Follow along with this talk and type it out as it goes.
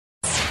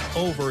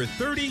Over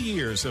 30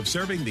 years of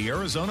serving the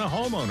Arizona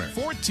homeowner.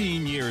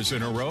 14 years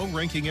in a row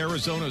ranking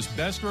Arizona's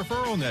best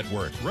referral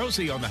network.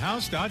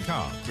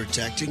 RosieOnTheHouse.com.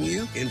 Protecting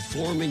you,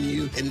 informing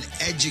you, and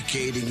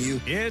educating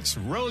you. It's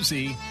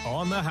Rosie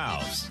on the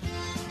House.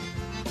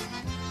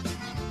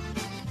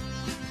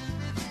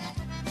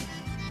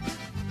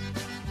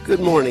 Good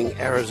morning,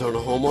 Arizona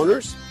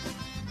homeowners.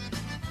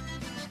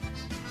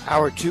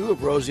 Hour 2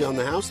 of Rosie on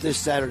the House this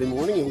Saturday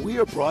morning, and we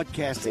are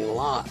broadcasting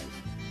live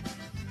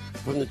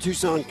from the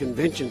Tucson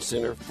Convention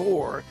Center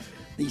for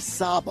the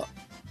SABA,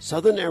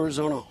 Southern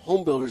Arizona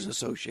Home Builders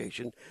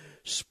Association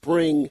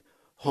Spring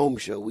Home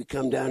Show. We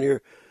come down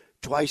here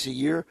twice a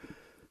year,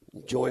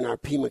 join our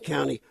Pima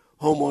County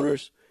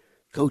homeowners,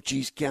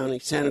 Cochise County,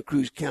 Santa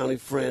Cruz County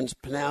friends,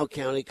 Pinal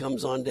County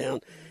comes on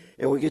down,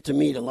 and we get to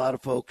meet a lot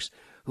of folks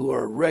who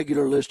are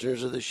regular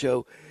listeners of the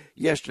show.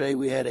 Yesterday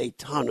we had a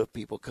ton of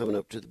people coming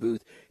up to the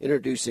booth,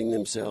 introducing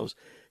themselves,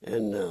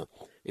 and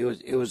it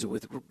was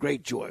with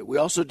great joy. We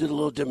also did a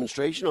little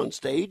demonstration on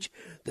stage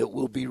that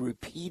we'll be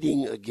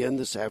repeating again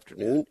this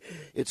afternoon.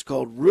 It's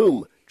called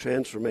Room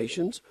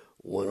Transformations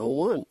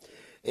 101.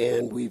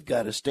 And we've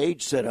got a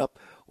stage set up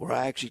where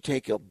I actually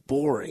take a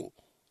boring,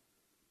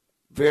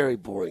 very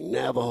boring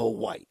Navajo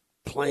white,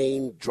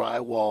 plain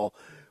drywall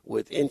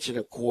with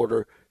 1.25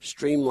 inch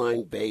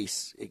streamlined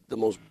base, the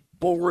most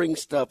boring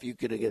stuff you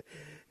could get.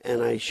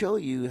 And I show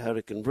you how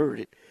to convert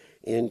it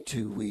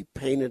we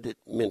painted it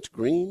mint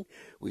green.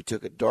 We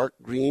took a dark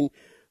green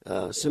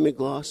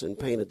semi-gloss and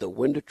painted the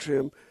window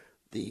trim,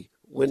 the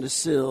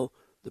windowsill,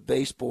 the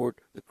baseboard,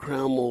 the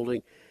crown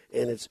molding,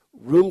 and it's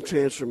Room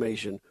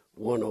Transformation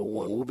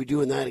 101. We'll be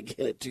doing that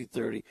again at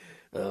 2:30.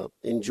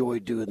 Enjoy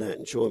doing that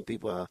and showing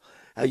people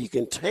how you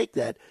can take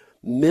that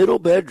middle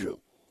bedroom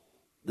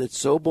that's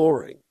so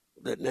boring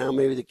that now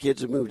maybe the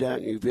kids have moved out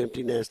and you've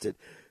empty nested,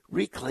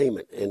 reclaim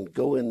it and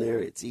go in there.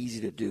 It's easy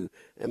to do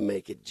and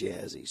make it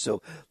jazzy.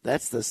 So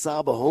that's the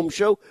Saba Home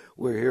Show.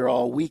 We're here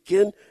all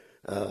weekend.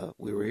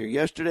 We were here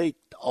yesterday,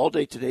 all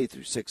day today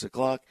through 6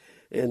 o'clock,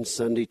 and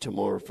Sunday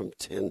tomorrow from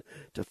 10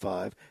 to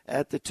 5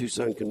 at the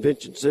Tucson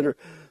Convention Center.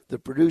 The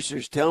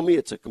producers tell me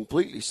it's a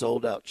completely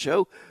sold-out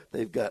show.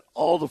 They've got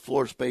all the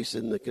floor space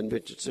in the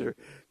convention center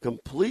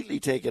completely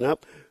taken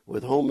up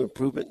with home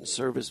improvement and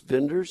service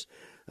vendors.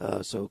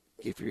 So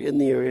if you're in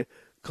the area,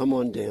 come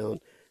on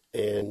down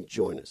and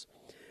join us.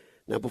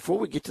 Now, before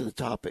we get to the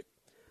topic,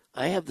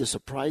 I have the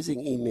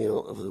surprising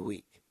email of the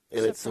week.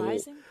 And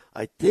surprising?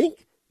 I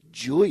think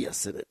Julia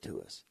sent it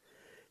to us.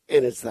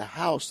 And it's the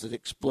house that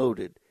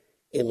exploded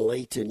in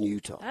Layton,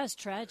 Utah. That's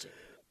tragic.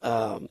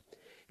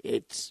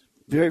 It's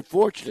very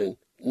fortunate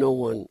no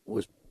one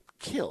was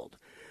killed.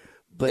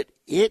 But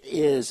it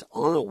is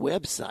on a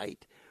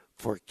website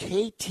for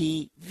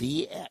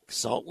KTVX,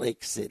 Salt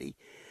Lake City.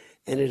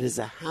 And it is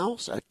a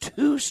house, a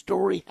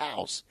 2-story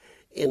house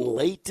in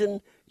Layton,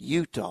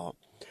 Utah,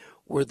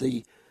 where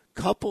the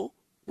couple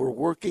were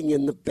working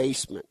in the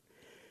basement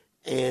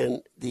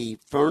and the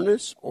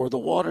furnace or the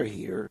water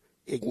heater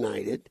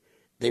ignited.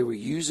 They were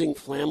using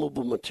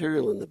flammable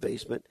material in the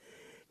basement,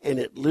 and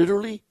it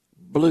literally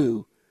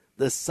blew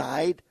the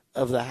side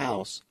of the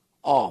house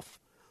off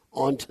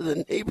onto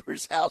the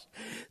neighbor's house.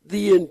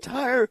 The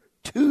entire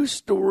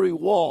 2-story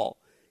wall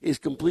is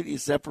completely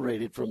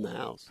separated from the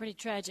house. Pretty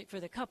tragic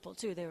for the couple,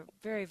 too. They were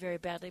very, very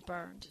badly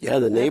burned. Yeah, I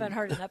haven't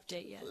heard an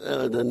update yet.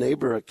 The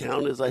neighbor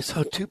account, as I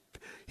saw,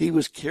 he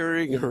was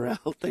carrying her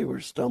out. They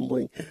were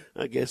stumbling.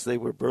 I guess they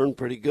were burned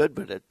pretty good,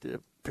 but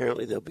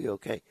apparently they'll be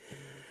okay.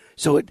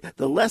 So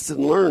the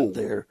lesson learned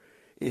there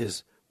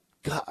is,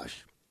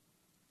 gosh,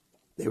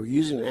 they were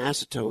using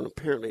acetone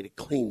apparently to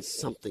clean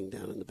something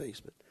down in the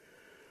basement.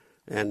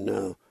 And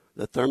the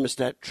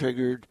thermostat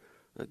triggered,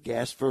 a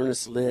gas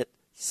furnace lit,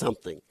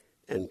 something.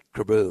 And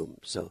kaboom.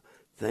 So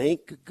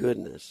thank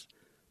goodness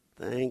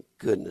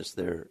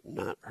they're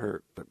not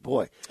hurt. But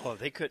boy. Well,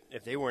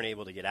 if they weren't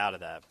able to get out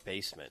of that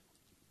basement,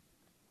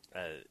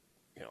 they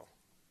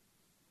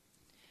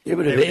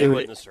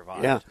wouldn't have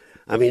survived. Yeah.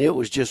 I mean, it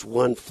was just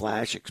one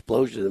flash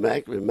explosion.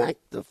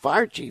 The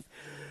fire chief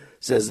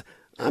says,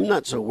 I'm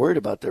not so worried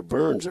about their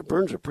burns. Their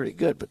burns are pretty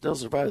good, but they'll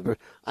survive the burn.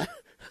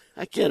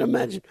 I can't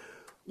imagine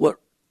what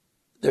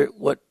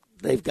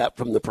they've got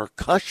from the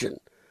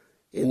percussion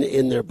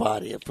in their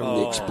body from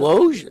the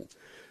explosion.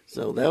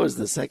 So that was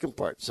the second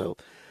part. So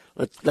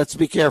let's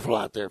be careful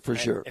out there for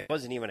sure. It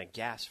wasn't even a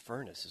gas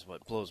furnace is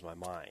what blows my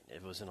mind.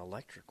 It was an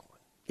electric one.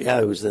 Yeah,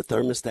 it was the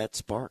thermostat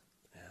spark.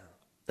 Yeah.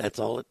 That's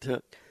all it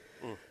took.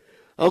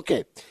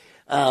 Okay.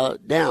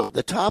 Now,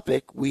 the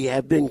topic, we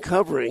have been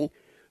covering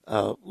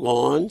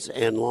lawns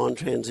and lawn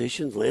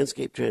transitions,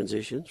 landscape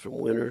transitions from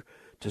winter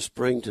to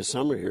spring to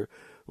summer here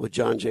with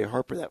John J.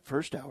 Harper that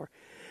first hour.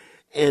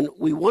 And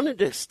we wanted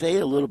to stay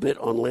a little bit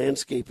on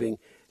landscaping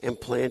and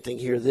planting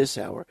here this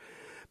hour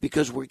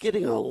because we're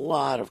getting a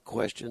lot of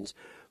questions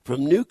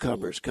from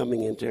newcomers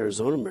coming into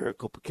Arizona.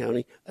 Maricopa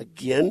County,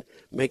 again,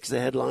 makes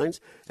the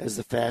headlines as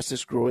the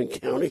fastest growing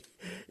county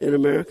in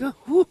America.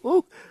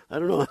 Woo-hoo. I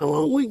don't know how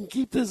long we can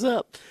keep this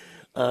up.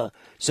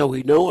 So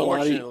we know a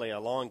lot of... Fortunately, a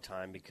long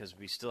time, because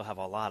we still have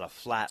a lot of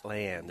flat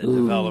land that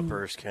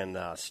developers can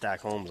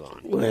stack homes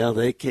on. Well,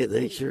 they can.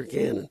 They sure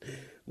can.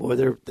 Boy,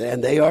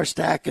 they are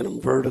stacking them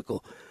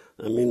vertical.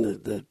 I mean,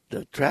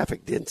 the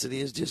traffic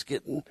density is just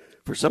getting,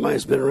 for somebody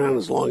who's been around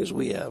as long as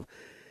we have.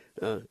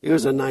 It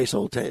was a nice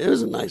old town. It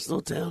was a nice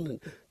little town in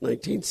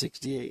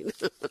 1968.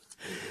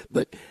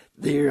 But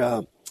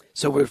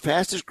so we're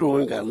fastest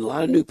growing, got a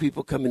lot of new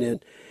people coming in,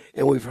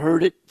 and we've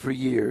heard it for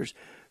years.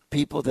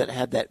 People that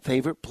had that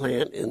favorite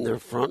plant in their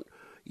front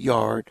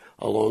yard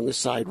along the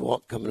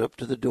sidewalk coming up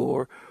to the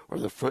door, or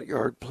the front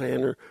yard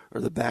planter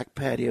or the back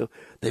patio,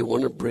 they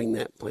want to bring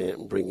that plant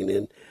and bring it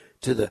in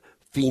to the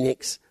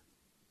Phoenix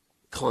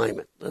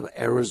climate, the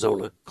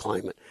Arizona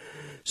climate.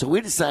 So we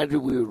decided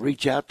we would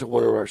reach out to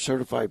one of our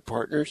certified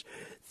partners,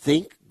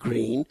 Think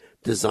Green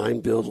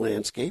Design Build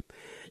Landscape,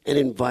 and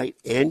invite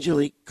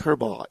Angelique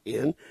Kerbaugh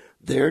in,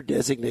 their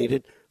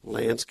designated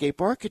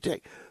landscape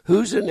architect,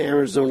 who's an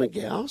Arizona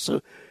gal,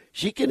 so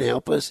she can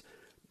help us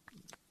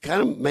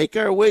kind of make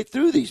our way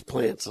through these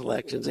plant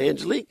selections.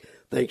 Angelique,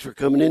 thanks for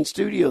coming in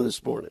studio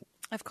this morning.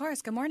 Of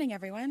course. Good morning,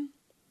 everyone.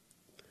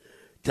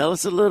 Tell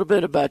us a little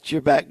bit about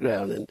your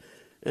background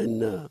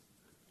and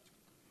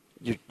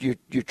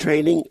your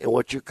training and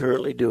what you're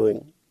currently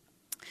doing.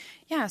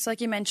 Yeah, so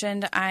like you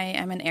mentioned, I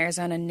am an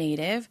Arizona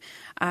native.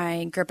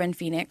 I grew up in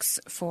Phoenix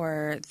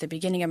for the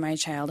beginning of my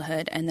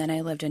childhood, and then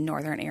I lived in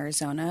northern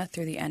Arizona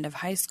through the end of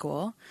high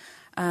school.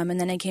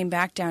 And then I came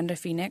back down to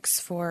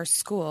Phoenix for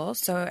school.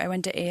 So I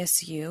went to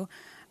ASU.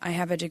 I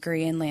have a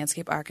degree in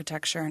landscape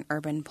architecture and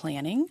urban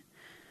planning.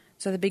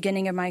 So the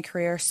beginning of my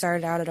career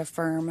started out at a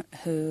firm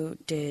who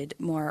did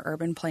more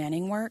urban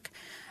planning work,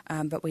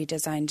 but we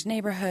designed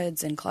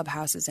neighborhoods and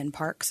clubhouses and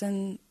parks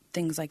and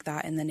things like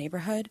that in the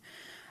neighborhood.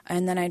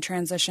 And then I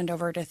transitioned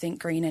over to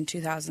Think Green in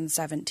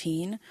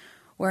 2017,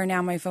 where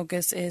now my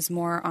focus is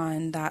more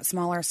on that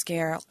smaller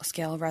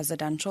scale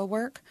residential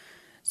work.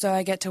 So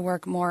I get to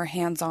work more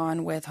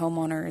hands-on with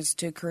homeowners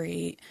to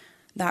create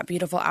that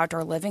beautiful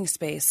outdoor living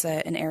space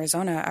that in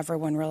Arizona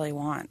everyone really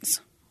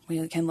wants.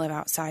 We can live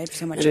outside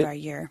so much of our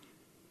year.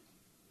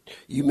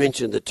 You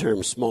mentioned the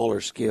term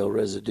smaller scale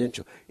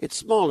residential. It's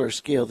smaller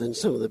scale than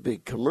some of the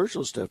big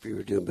commercial stuff you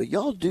were doing, but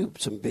y'all do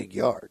some big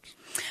yards.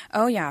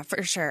 Oh, yeah,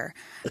 for sure.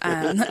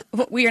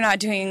 We are not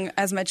doing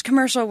as much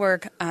commercial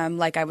work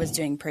like I was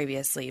doing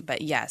previously,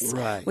 but yes,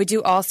 right. We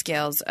do all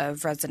scales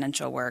of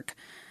residential work.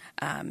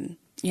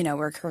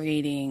 We're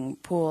creating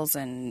pools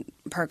and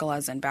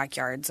pergolas and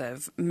backyards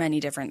of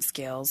many different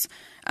scales,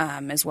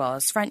 as well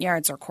as front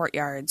yards or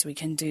courtyards. We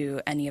can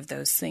do any of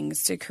those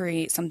things to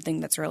create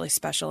something that's really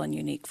special and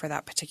unique for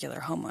that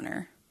particular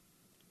homeowner.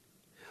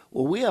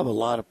 Well, we have a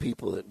lot of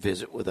people that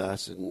visit with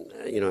us, and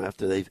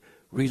after they've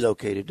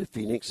relocated to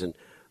Phoenix, and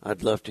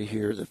I'd love to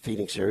hear the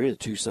Phoenix area, the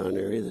Tucson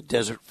area, the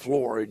desert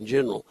floor in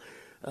general.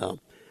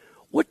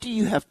 What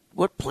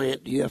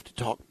plant do you have to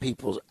talk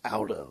people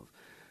out of?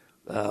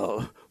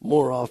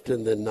 More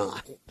often than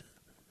not.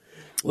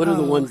 What are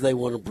the ones they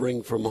want to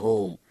bring from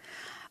home?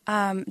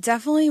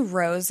 Definitely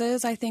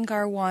roses, I think,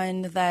 are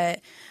one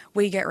that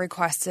we get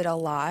requested a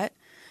lot.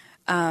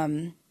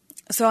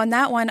 So on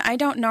that one, I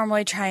don't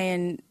normally try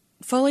and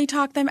fully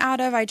talk them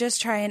out of. I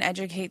just try and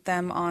educate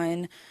them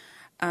on,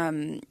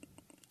 the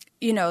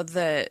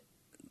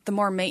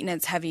more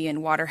maintenance heavy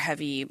and water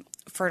heavy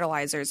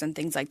fertilizers and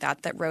things like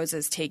that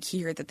roses take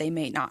here that they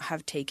may not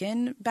have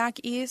taken back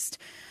east.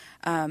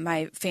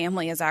 My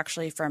family is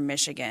actually from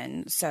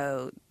Michigan,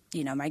 so,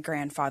 my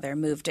grandfather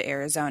moved to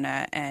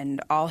Arizona,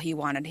 and all he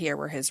wanted here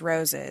were his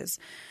roses.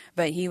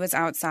 But he was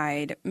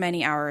outside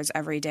many hours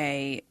every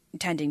day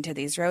tending to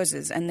these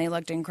roses, and they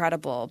looked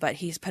incredible, but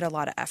he's put a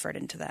lot of effort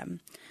into them.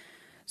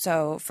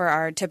 So for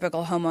our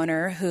typical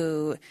homeowner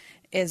who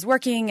is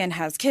working and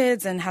has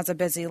kids and has a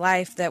busy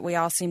life that we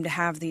all seem to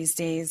have these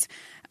days,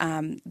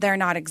 they're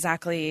not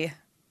exactly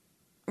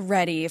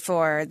ready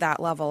for that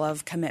level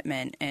of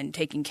commitment and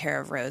taking care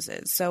of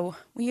roses. So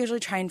we usually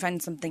try and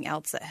find something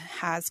else that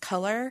has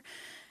color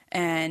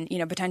and,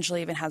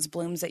 potentially even has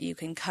blooms that you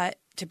can cut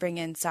to bring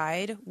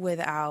inside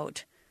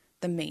without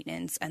the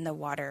maintenance and the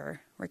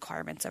water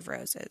requirements of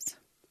roses.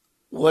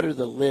 What are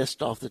the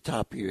list off the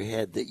top of your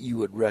head that you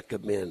would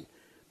recommend?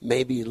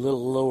 Maybe a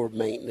little lower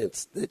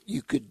maintenance that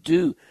you could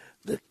do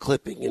the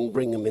clipping and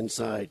bring them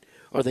inside.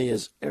 Are they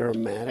as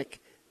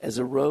aromatic as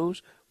a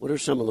rose? What are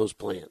some of those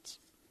plants?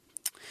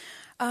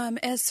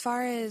 As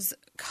far as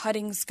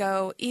cuttings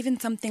go, even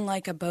something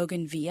like a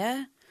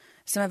bougainvillea,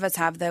 some of us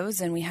have those,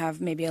 and we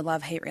have maybe a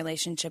love-hate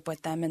relationship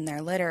with them in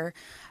their litter.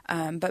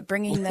 But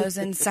bringing those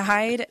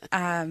inside,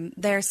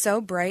 they're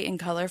so bright and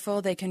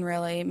colorful, they can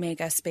really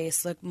make a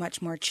space look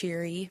much more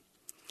cheery.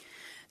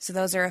 So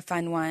those are a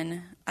fun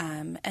one.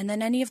 And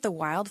then any of the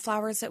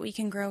wildflowers that we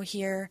can grow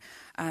here.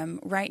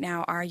 Right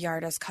now, our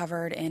yard is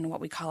covered in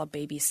what we call a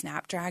baby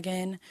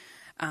snapdragon.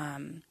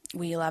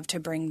 We love to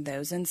bring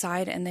those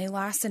inside, and they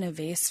last in a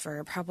vase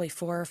for probably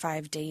 4 or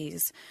 5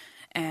 days.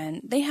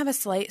 And they have a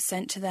slight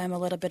scent to them, a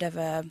little bit of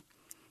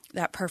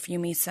that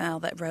perfumey smell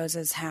that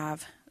roses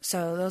have.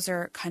 So those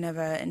are kind of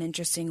an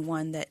interesting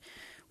one that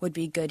would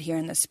be good here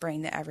in the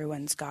spring that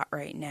everyone's got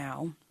right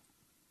now.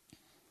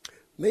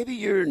 Maybe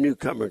you're a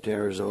newcomer to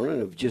Arizona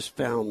and have just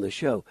found the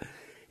show,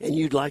 and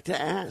you'd like to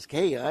ask,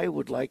 hey, I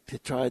would like to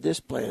try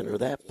this plant or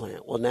that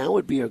plant. Well, now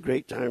would be a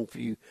great time for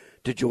you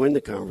to join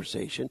the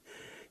conversation.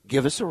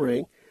 Give us a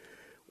ring,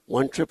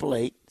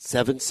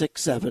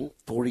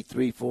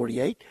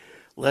 1-888-767-4348.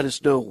 Let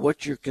us know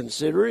what you're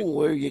considering,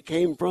 where you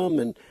came from,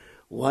 and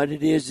what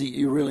it is that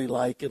you really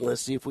like, and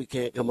let's see if we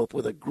can't come up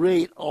with a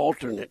great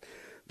alternate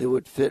that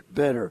would fit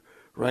better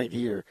right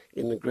here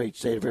in the great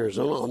state of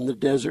Arizona on the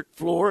desert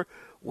floor,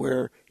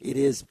 where it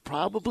is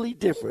probably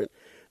different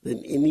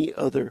than any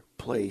other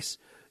place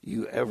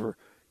you ever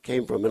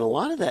came from. And a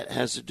lot of that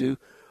has to do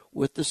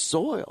with the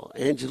soil.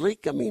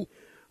 Angelique, I mean,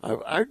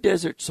 our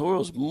desert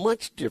soil is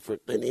much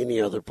different than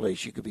any other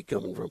place you could be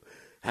coming from.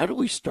 How do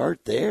we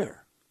start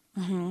there?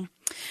 Mm-hmm.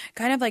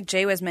 Kind of like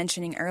Jay was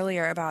mentioning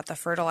earlier about the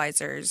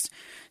fertilizers.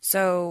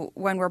 So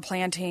when we're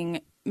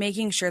planting,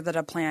 making sure that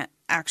a plant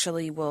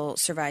actually will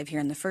survive here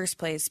in the first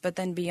place. But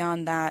then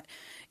beyond that,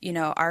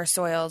 our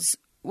soils,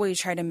 we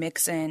try to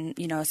mix in,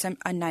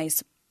 a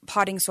nice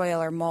potting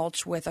soil or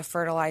mulch with a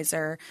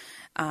fertilizer,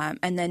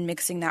 and then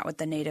mixing that with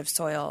the native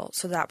soil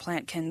so that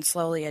plant can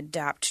slowly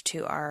adapt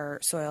to our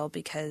soil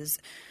because,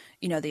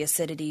 the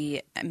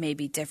acidity may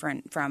be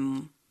different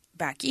from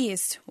back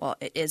east. Well,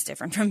 it is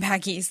different from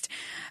back east.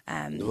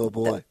 Oh,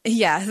 boy.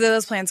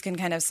 Those plants can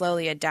kind of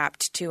slowly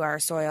adapt to our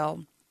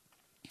soil.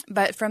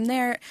 But from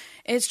there,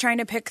 it's trying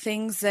to pick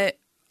things that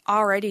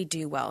already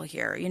do well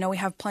here. We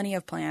have plenty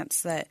of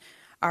plants that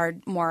are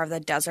more of the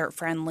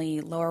desert-friendly,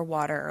 lower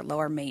water,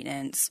 lower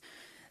maintenance,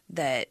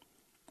 that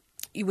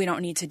we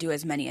don't need to do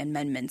as many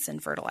amendments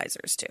and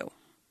fertilizers to.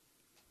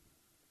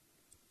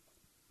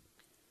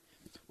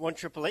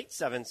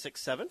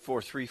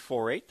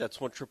 1-888-767-4348. That's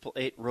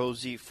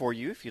 1-888-ROSIE for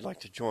you if you'd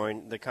like to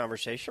join the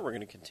conversation. We're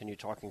going to continue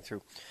talking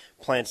through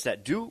plants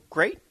that do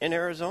great in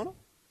Arizona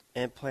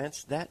and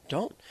plants that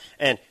don't.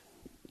 And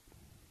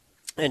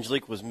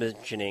Angelique was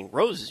mentioning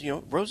roses.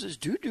 Roses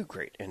do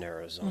great in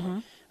Arizona. Mm-hmm.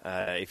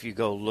 If you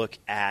go look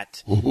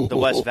at the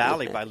West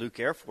Valley by Luke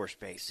Air Force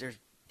Base, there's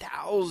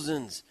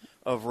thousands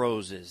of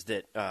roses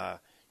that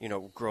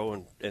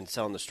grow and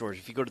sell in the stores.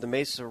 If you go to the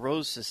Mesa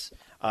Rose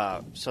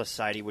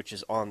Society, which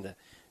is on the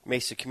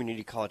Mesa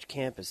Community College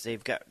campus,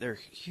 they're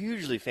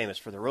hugely famous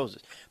for their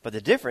roses. But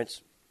the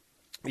difference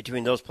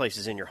between those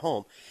places and your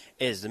home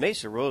is the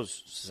Mesa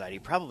Rose Society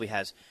probably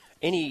has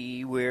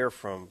anywhere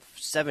from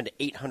 700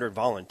 to 800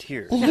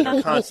 volunteers that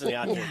are constantly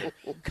out there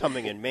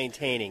coming and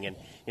maintaining, and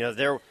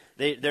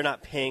they're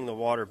not paying the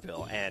water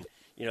bill, and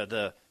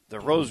the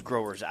rose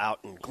growers out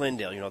in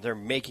Glendale, they're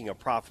making a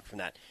profit from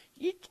that.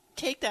 You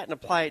take that and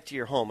apply it to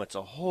your home, it's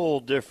a whole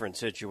different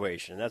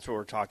situation. That's what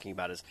we're talking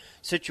about, is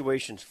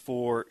situations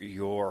for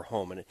your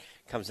home, and it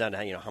comes down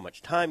to how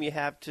much time you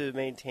have to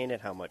maintain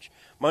it, how much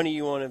money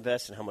you want to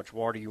invest, and how much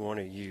water you want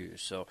to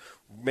use. So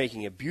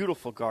making a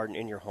beautiful garden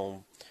in your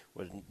home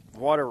with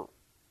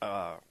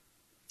low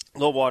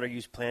water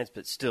use plants,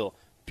 but still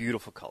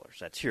beautiful colors.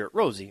 That's here at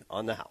Rosie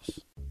on the House.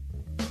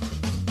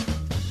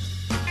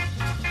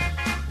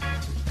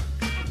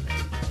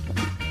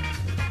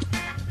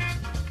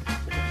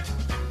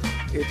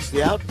 It's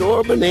the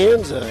Outdoor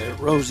Bonanza at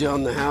Rosie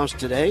on the House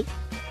today.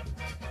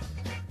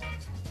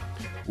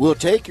 We'll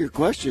take your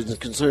questions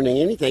concerning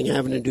anything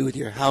having to do with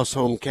your house,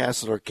 home,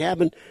 castle, or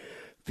cabin.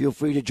 Feel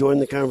free to join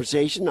the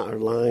conversation. Our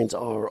lines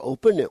are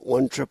open at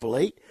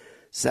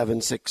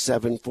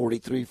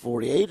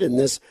 1-888-767-4348. In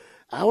this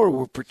hour,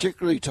 we're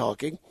particularly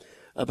talking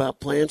about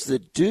plants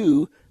that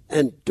do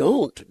and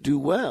don't do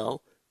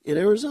well in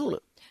Arizona.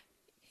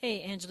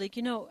 Hey, Angelique,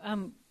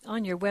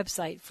 on your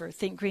website for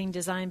Think Green,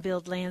 Design,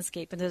 Build,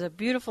 Landscape, and there's a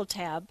beautiful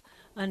tab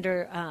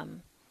under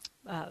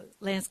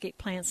landscape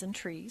plants and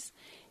trees.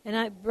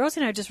 And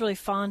Rosie and I are just really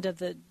fond of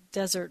the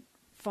desert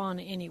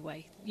fauna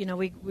anyway.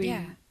 We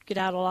get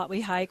out a lot,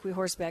 we hike, we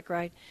horseback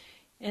ride.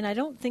 And I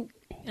don't think,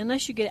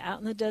 unless you get out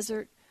in the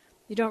desert,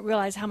 you don't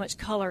realize how much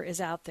color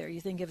is out there. You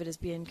think of it as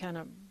being kind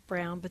of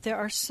brown, but there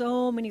are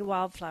so many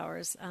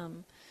wildflowers.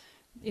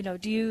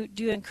 Do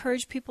you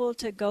encourage people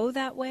to go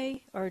that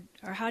way, or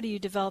how do you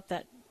develop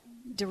that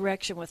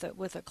direction with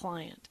a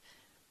client?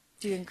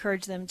 Do you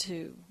encourage them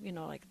to,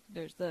 like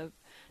there's the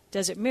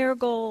desert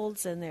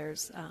marigolds, and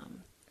there's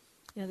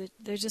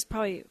there's just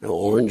probably the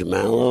orange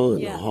mallow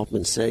and the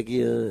Hoffman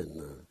Segia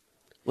and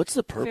what's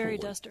the purple fairy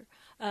one? duster,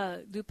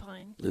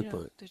 lupine.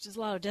 Lupine. There's just a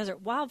lot of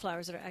desert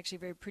wildflowers that are actually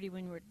very pretty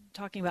when we're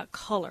talking about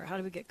color. How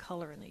do we get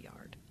color in the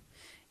yard?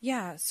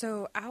 Yeah,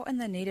 so out in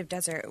the native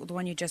desert, the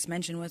one you just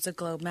mentioned was a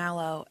globe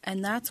mallow,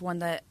 and that's one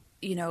that,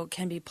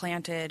 can be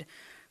planted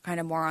kind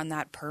of more on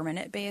that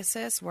permanent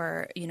basis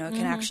where, it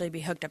can actually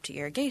be hooked up to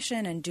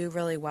irrigation and do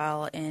really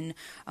well in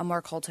a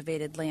more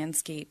cultivated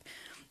landscape.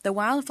 The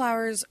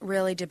wildflowers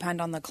really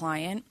depend on the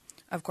client.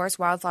 Of course,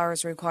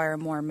 wildflowers require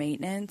more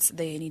maintenance.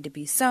 They need to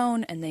be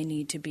sown, and they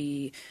need to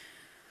be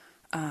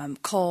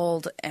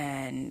cold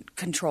and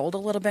controlled a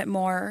little bit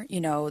more.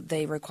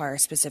 They require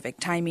specific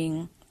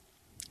timing.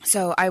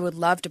 So I would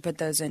love to put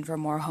those in for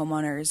more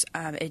homeowners.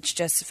 It's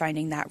just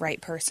finding that right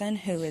person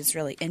who is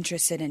really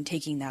interested in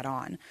taking that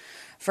on.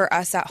 For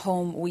us at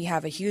home, we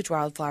have a huge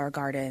wildflower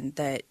garden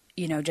that,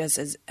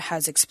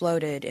 has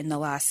exploded in the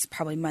last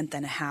probably month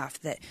and a half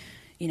that,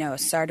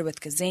 started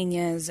with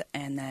gazanias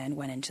and then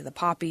went into the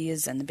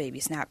poppies and the baby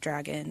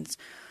snapdragons.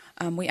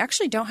 We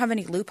actually don't have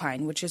any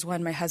lupine, which is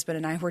one my husband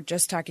and I were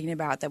just talking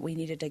about that we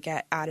needed to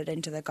get added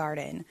into the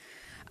garden.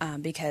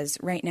 Because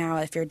right now,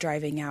 if you're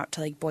driving out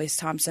to like Boyce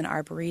Thompson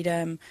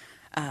Arboretum,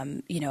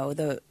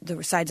 the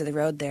sides of the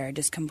road there are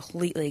just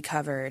completely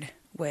covered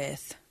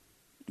with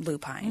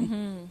lupine.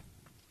 Mm-hmm.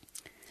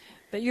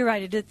 But you're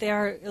right, they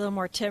are a little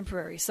more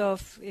temporary. So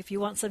if you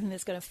want something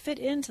that's going to fit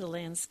into the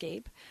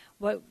landscape,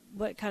 what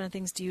kind of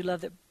things do you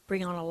love that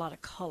bring on a lot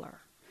of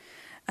color?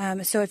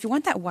 So if you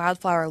want that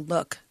wildflower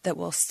look that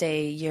will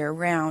stay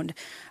year-round,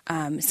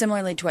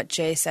 similarly to what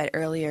Jay said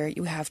earlier,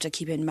 you have to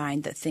keep in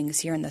mind that things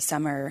here in the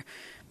summer,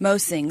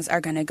 most things are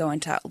going to go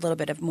into a little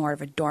bit of more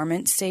of a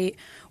dormant state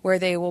where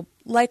they will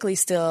likely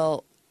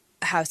still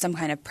have some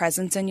kind of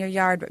presence in your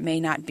yard but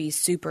may not be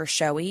super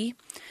showy.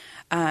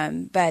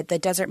 But the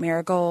desert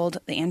marigold,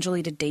 the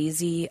Angelique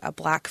daisy, a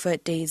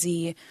Blackfoot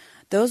daisy,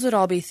 those would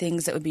all be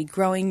things that would be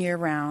growing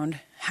year-round,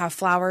 have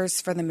flowers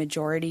for the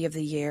majority of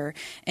the year,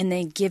 and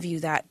they give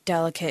you that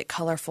delicate,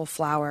 colorful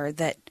flower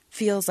that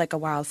feels like a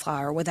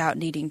wildflower without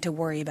needing to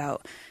worry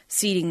about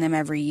seeding them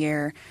every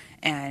year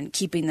and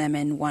keeping them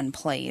in one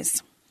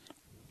place.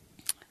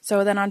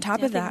 So then on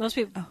top of that... Most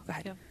people, go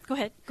ahead. Yeah, go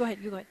ahead.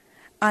 You go ahead.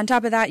 On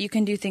top of that, you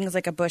can do things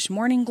like a bush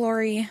morning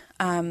glory.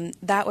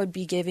 That would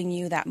be giving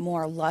you that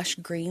more lush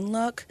green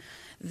look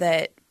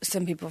that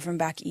some people from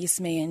back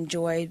east may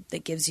enjoy,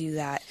 that gives you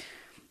that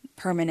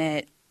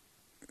permanent,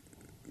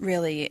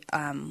 really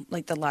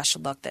like the lush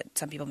look that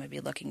some people may be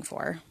looking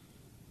for.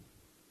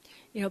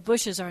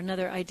 Bushes are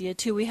another idea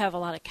too. We have a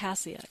lot of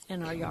cassia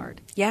in our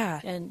yard. Yeah.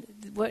 And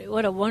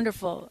what a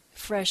wonderful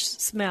fresh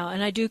smell.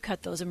 And I do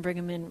cut those and bring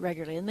them in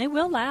regularly. And they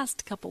will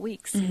last a couple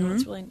weeks. Mm-hmm.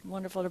 It's really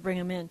wonderful to bring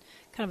them in.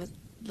 Kind of a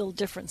little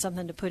different,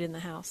 something to put in the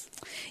house.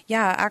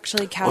 Yeah,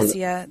 actually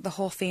cassia, the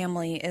whole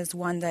family, is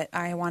one that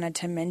I wanted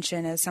to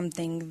mention as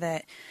something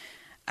that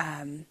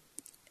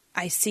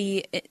I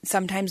see it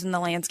sometimes in the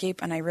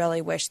landscape, and I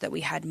really wish that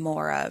we had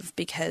more of,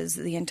 because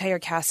the entire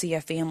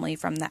cassia family,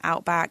 from the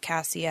outback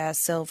cassia,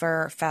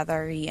 silver,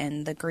 feathery,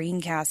 and the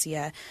green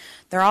cassia,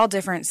 they're all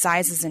different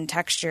sizes and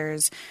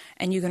textures,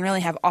 and you can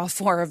really have all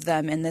four of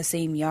them in the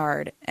same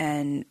yard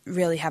and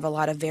really have a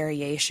lot of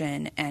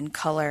variation and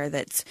color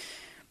that's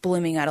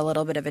blooming at a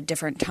little bit of a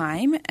different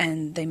time,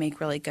 and they make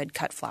really good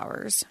cut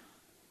flowers.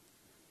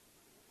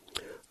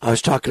 I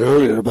was talking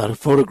earlier about a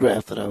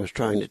photograph that I was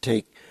trying to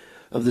take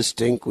of the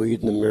stinkweed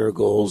and the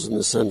marigolds and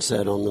the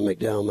sunset on the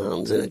McDowell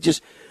Mountains, and it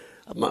just,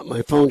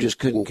 my phone just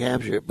couldn't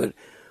capture it. But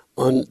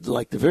on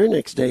like the very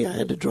next day, I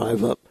had to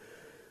drive up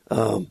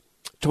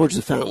towards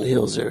the Fountain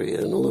Hills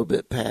area and a little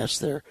bit past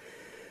there,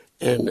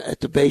 and at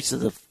the base of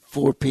the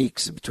Four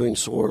Peaks, between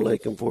Soar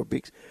Lake and Four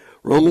Peaks,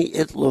 Romy,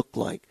 it looked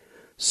like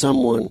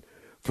someone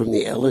from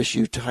the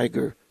LSU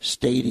Tiger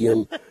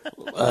Stadium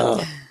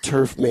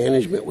turf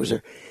management was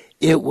there.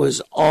 It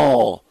was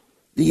all,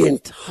 the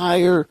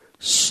entire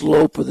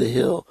slope of the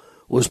hill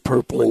was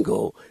purple and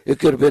gold. It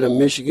could have been a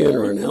Michigan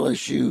or an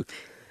LSU.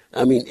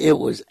 I mean, it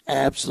was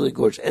absolutely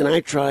gorgeous. And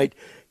I tried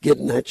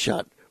getting that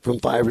shot from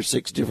 5 or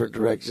 6 different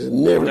directions.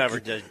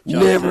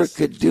 Never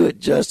could do it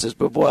justice.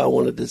 But boy, I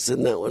wanted to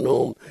send that one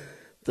home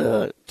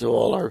to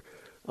all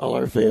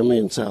our family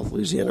in South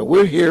Louisiana.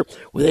 We're here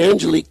with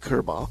Angelique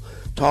Kerbaugh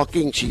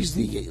talking. She's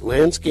the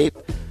landscape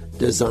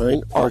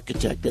design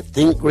architect at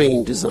Think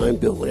Green Design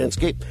Build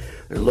Landscape.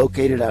 They're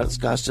located out at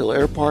Scottsdale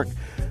Air Park.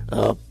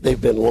 They've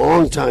been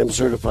longtime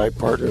certified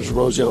partners of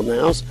Rosie on the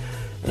House.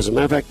 As a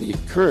matter of fact, the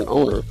current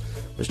owner,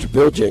 Mr.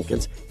 Bill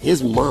Jenkins,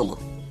 his mama,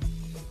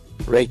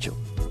 Rachel,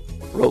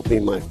 wrote me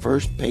my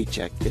first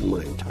paycheck in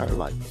my entire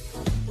life.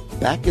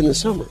 Back in the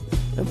summer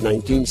of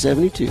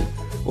 1972,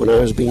 when I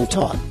was being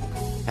taught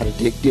how to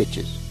dig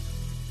ditches.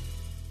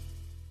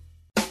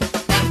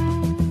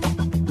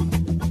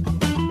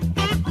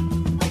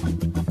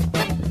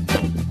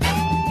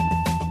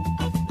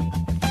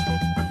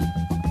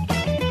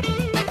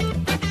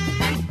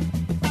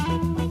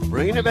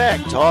 Bringing it back,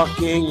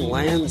 talking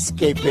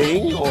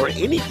landscaping or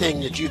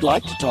anything that you'd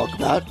like to talk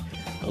about.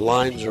 The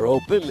lines are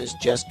open. Miss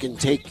Jess can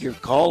take your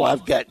call.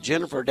 I've got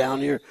Jennifer down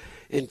here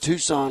in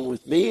Tucson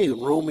with me and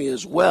Romy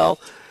as well.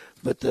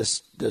 But the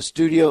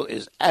studio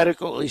is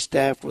adequately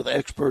staffed with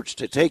experts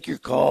to take your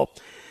call,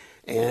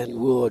 and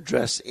we'll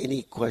address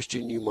any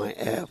question you might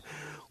have.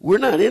 We're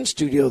not in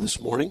studio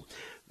this morning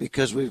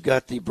because we've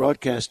got the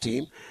broadcast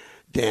team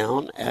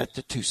down at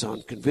the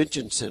Tucson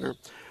Convention Center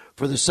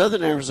for the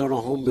Southern Arizona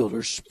Home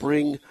Builders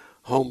Spring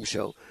Home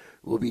Show.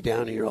 We'll be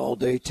down here all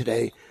day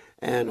today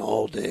and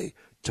all day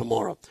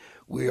tomorrow.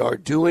 We are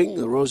doing,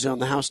 the Rosie on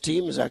the House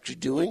team is actually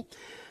doing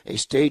a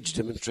stage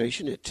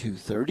demonstration at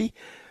 2:30,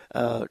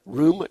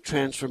 Room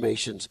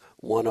Transformations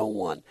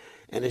 101.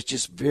 And it's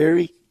just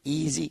very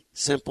easy,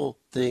 simple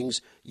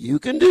things you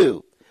can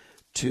do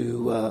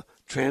to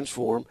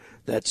transform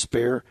that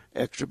spare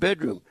extra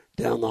bedroom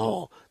down the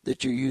hall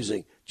that you're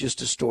using just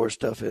to store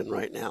stuff in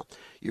right now,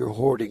 your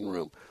hoarding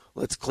room.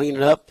 Let's clean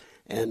it up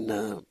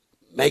and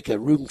make a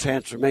room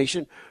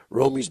transformation.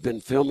 Romy's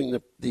been filming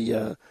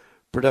the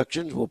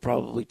productions. We'll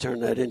probably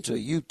turn that into a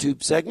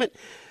YouTube segment,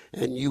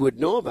 and you would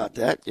know about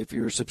that if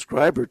you're a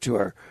subscriber to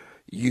our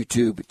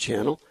YouTube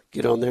channel.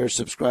 Get on there,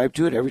 subscribe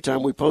to it. Every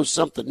time we post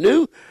something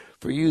new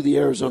for you, the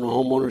Arizona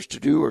homeowners, to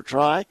do or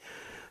try,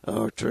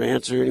 or to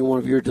answer any one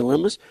of your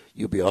dilemmas,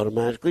 you'll be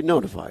automatically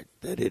notified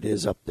that it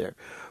is up there.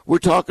 We're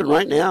talking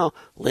right now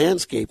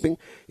landscaping,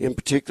 in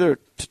particular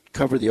to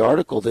cover the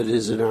article that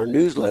is in our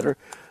newsletter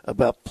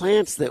about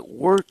plants that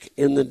work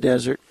in the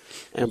desert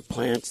and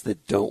plants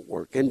that don't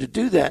work. And to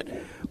do that,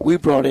 we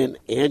brought in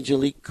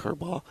Angelique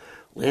Kerbaugh,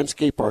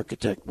 landscape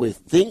architect with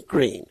Think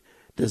Green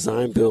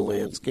Design Build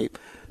Landscape,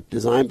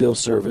 Design Build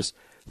Service,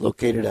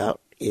 located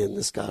out in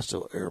the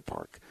Scottsdale Air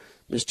Park.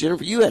 Miss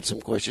Jennifer, you had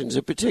some questions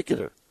in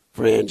particular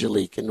for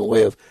Angelique in the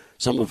way of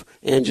some of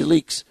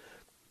Angelique's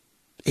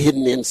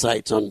hidden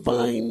insights on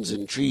vines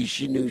and trees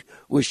she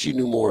wish she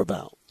knew more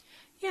about.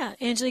 Yeah,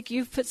 Angelique,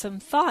 you've put some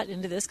thought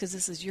into this because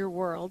this is your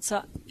world.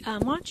 So why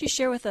don't you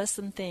share with us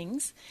some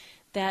things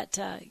that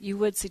you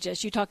would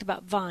suggest? You talked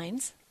about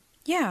vines.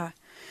 Yeah.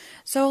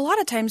 So a lot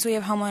of times we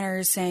have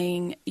homeowners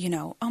saying,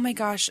 oh my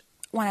gosh,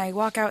 when I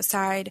walk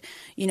outside,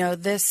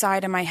 this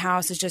side of my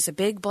house is just a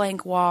big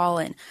blank wall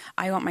and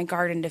I want my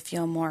garden to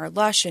feel more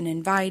lush and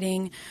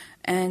inviting.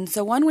 And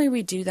so one way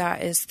we do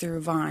that is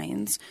through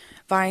vines.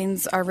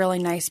 Vines are really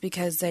nice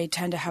because they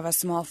tend to have a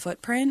small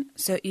footprint.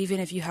 So even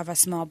if you have a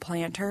small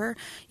planter,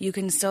 you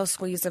can still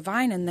squeeze a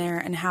vine in there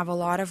and have a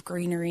lot of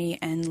greenery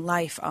and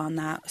life on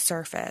that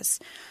surface.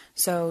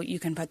 So you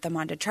can put them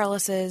onto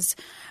trellises.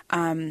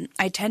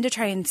 I tend to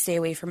try and stay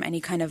away from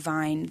any kind of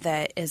vine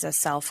that is a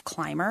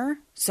self-climber.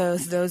 So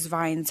those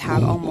vines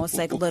have almost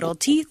like little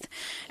teeth,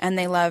 and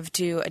they love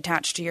to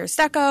attach to your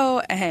stucco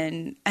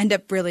and end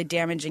up really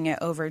damaging it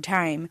over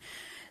time.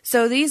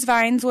 So these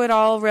vines would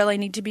all really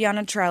need to be on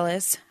a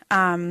trellis.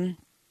 The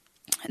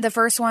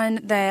first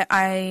one that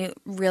I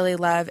really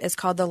love is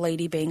called the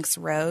Lady Banks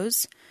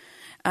Rose.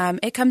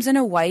 It comes in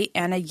a white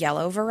and a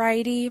yellow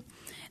variety.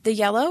 The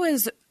yellow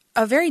is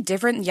a very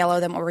different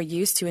yellow than what we're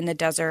used to in the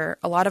desert.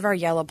 A lot of our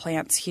yellow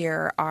plants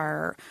here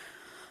are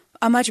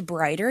a much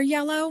brighter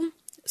yellow.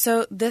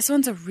 So this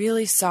one's a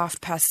really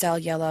soft pastel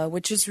yellow,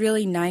 which is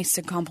really nice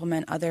to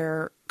complement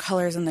other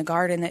colors in the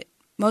garden that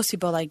most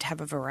people like to have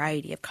a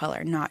variety of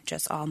color, not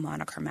just all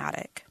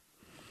monochromatic.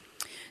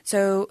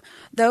 So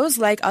those,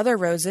 like other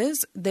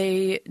roses,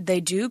 they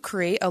do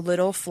create a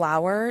little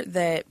flower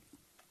that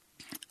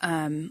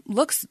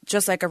looks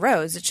just like a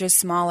rose. It's just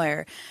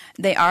smaller.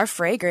 They are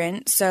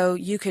fragrant, so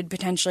you could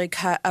potentially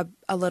cut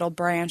a little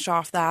branch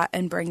off that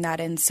and bring that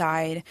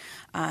inside.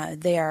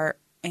 They are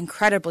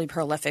incredibly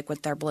prolific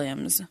with their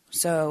blooms.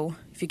 So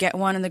if you get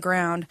one in the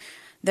ground,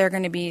 they're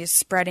going to be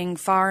spreading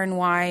far and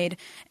wide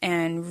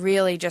and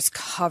really just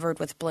covered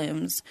with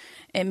blooms.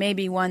 It may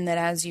be one that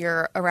as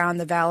you're around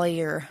the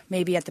valley or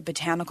maybe at the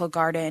botanical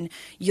garden,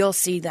 you'll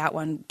see that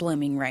one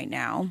blooming right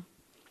now.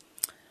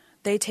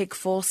 They take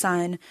full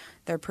sun.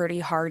 They're pretty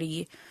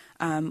hardy.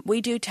 We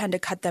do tend to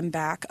cut them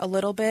back a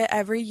little bit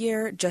every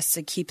year just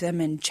to keep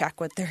them in check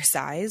with their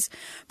size.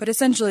 But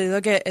essentially, they'll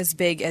get as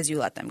big as you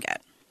let them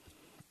get.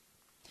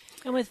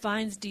 And with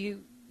vines, do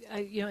you,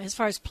 as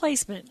far as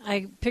placement,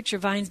 I picture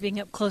vines being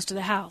up close to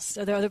the house.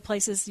 Are there other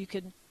places you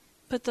could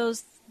put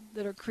those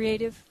that are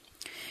creative?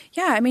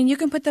 Yeah, you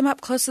can put them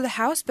up close to the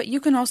house, but you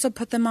can also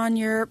put them on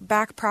your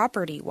back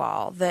property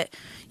wall that,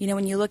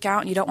 when you look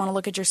out and you don't want to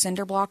look at your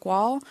cinder block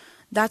wall,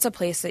 that's a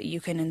place that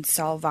you can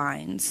install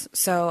vines.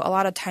 So a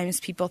lot of times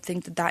people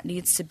think that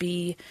needs to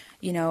be,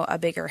 a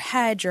bigger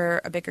hedge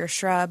or a bigger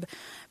shrub.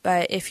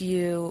 But if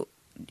you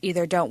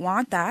either don't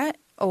want that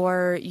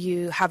or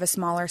you have a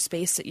smaller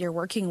space that you're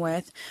working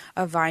with,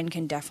 a vine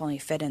can definitely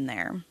fit in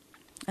there.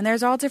 And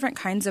there's all different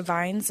kinds of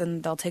vines,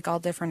 and they'll take all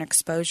different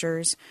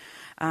exposures.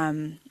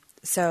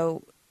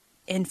 So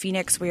in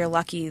Phoenix, we are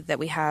lucky that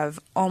we have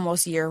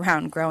almost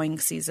year-round growing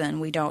season.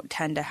 We don't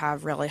tend to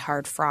have really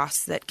hard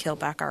frosts that kill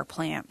back our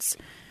plants.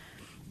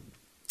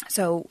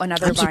 So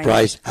another I'm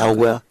surprised how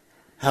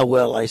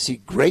well I see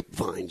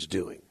grapevines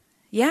doing.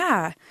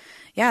 Yeah,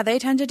 they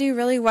tend to do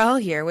really well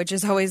here, which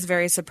is always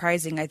very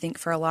surprising, I think,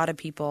 for a lot of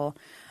people.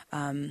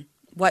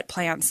 What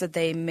plants that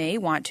they may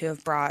want to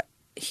have brought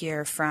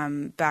here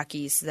from back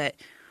east that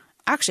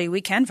actually we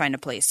can find a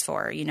place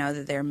for,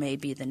 that there may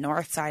be the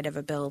north side of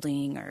a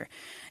building or,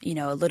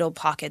 a little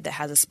pocket that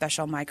has a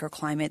special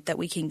microclimate that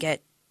we can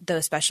get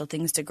those special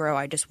things to grow.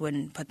 I just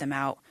wouldn't put them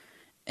out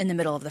in the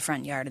middle of the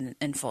front yard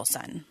in full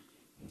sun.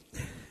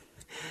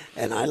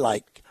 And I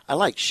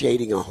like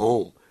shading a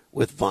home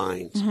with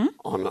vines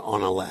on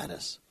a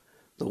lattice,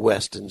 the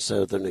west and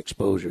southern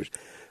exposures,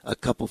 a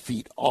couple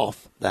feet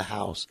off the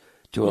house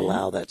to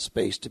allow that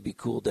space to be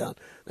cooled down.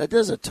 That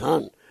does a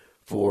ton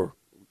for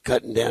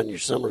cutting down your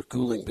summer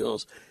cooling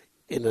bills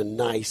in a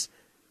nice,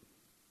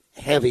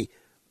 heavy,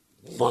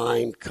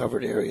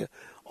 vine-covered area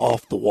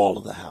off the wall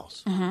of the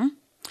house.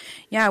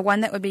 Yeah,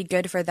 one that would be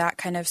good for that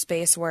kind of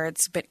space where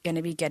it's going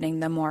to be getting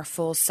the more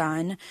full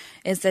sun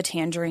is the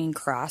tangerine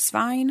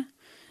crossvine.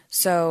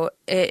 So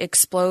it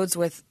explodes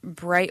with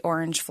bright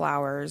orange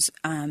flowers.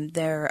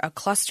 They're a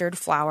clustered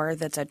flower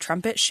that's a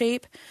trumpet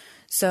shape.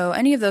 So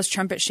any of those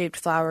trumpet-shaped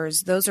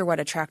flowers, those are what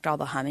attract all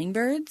the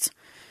hummingbirds.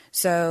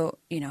 So,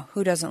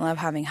 who doesn't love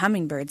having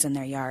hummingbirds in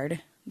their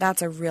yard?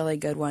 That's a really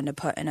good one to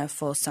put in a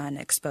full sun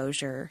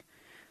exposure.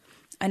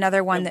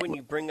 Another one when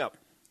you bring up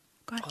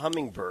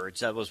hummingbirds,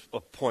 that was a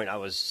point I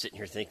was sitting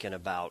here thinking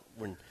about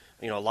when,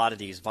 a lot of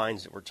these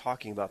vines that we're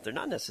talking about, they're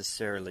not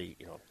necessarily,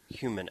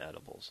 human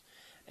edibles.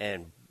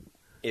 And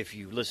if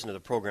you listen to the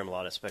program a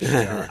lot,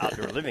 especially our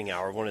Outdoor Living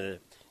Hour, one of the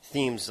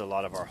themes a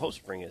lot of our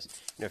hosts bring is,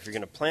 if you're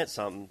going to plant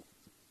something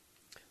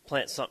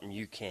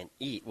you can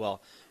eat.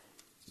 Well,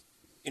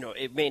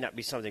 it may not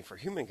be something for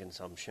human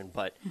consumption,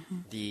 but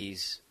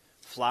these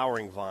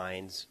flowering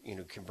vines,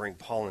 can bring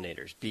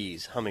pollinators,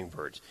 bees,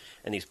 hummingbirds,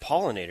 and these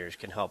pollinators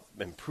can help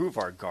improve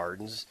our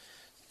gardens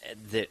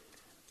that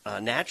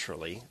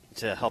naturally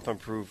to help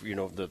improve,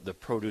 the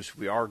produce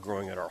we are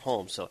growing at our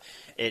home. So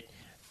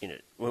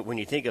when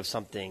you think of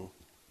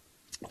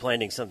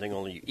planting something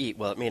only you eat,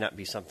 well, it may not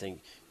be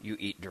something you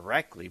eat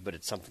directly, but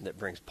it's something that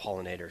brings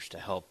pollinators to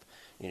help,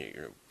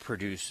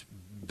 produce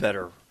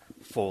better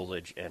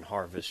foliage and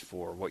harvest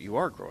for what you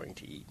are growing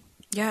to eat.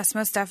 Yes,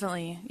 most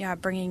definitely. Yeah,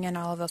 bringing in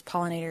all of those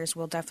pollinators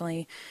will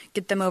definitely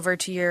get them over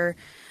to your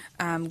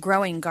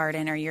growing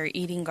garden or your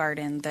eating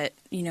garden that,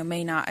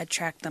 may not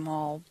attract them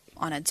all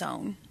on its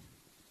own.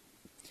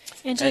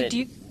 Angelique, do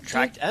you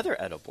attract other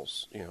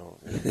edibles?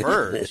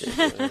 Birds,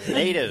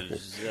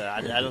 natives.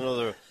 I don't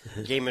know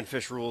the game and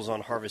fish rules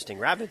on harvesting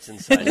rabbits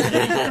inside the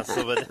city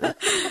council, but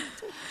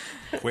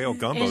quail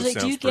gumbo Angelique,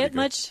 sounds pretty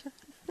good.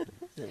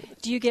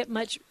 Do you get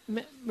much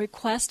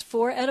request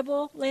for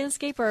edible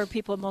landscape, or are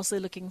people mostly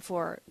looking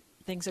for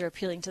things that are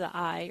appealing to the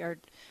eye, or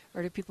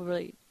do people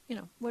really,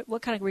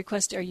 what kind of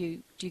requests do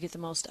you get the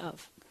most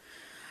of?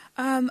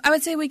 I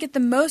would say we get the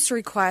most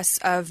requests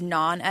of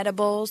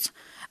non-edibles.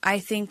 I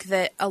think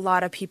that a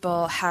lot of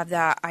people have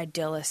that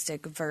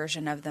idealistic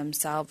version of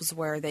themselves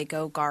where they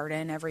go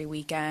garden every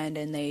weekend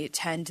and they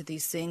tend to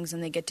these things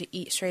and they get to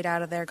eat straight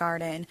out of their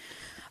garden,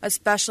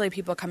 especially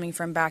people coming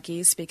from back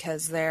east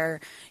because they're,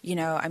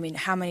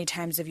 how many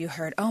times have you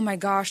heard, oh my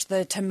gosh,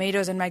 the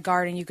tomatoes in my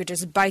garden, you could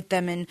just bite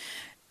them and,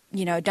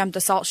 dump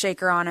the salt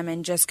shaker on them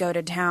and just go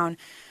to town.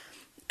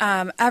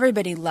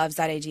 Everybody loves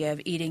that idea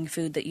of eating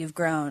food that you've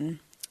grown.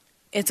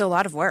 It's a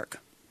lot of work.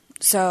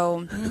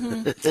 So,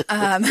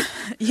 I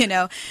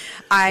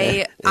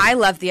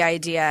love the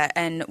idea,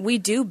 and we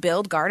do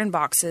build garden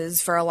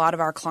boxes for a lot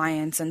of our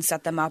clients and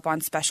set them up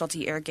on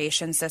specialty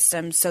irrigation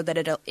systems so that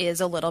it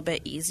is a little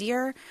bit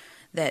easier,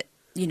 that,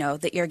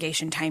 the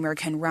irrigation timer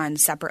can run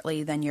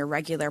separately than your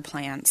regular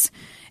plants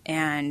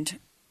and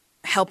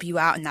help you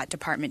out in that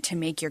department to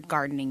make your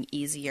gardening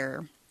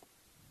easier.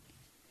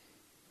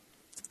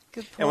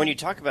 Good point. And when you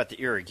talk about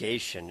the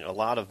irrigation, a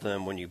lot of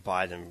them, when you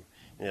buy them,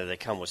 they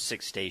come with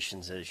 6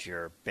 stations as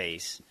your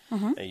base.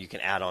 And you can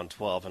add on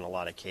 12 in a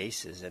lot of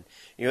cases. And,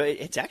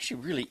 it's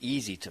actually really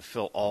easy to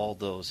fill all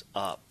those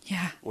up.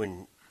 Yeah.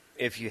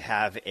 If you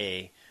have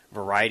a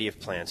variety of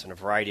plants and a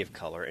variety of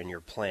color and you're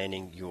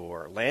planning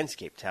your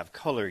landscape to have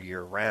color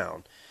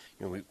year-round.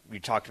 We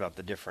talked about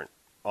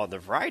all the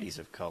varieties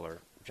of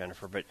color,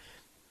 Jennifer, but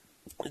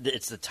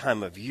it's the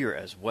time of year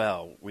as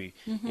well. We're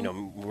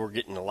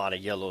getting a lot of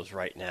yellows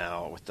right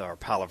now with our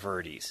Palo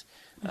Verdes.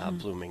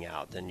 Blooming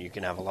out. Then you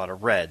can have a lot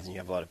of reds and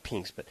you have a lot of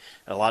pinks, but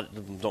a lot of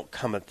them don't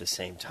come at the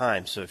same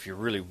time. So if you're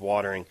really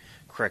watering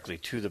correctly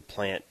to the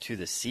plant, to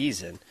the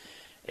season,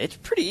 it's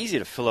pretty easy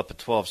to fill up a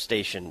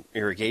 12-station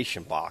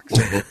irrigation box.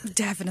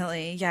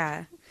 Definitely,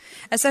 yeah.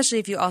 Especially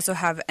if you also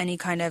have any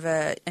kind of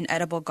an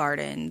edible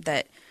garden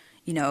that,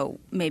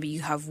 maybe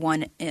you have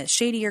one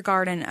shadier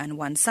garden and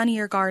one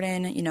sunnier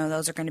garden.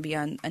 Those are going to be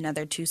on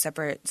another 2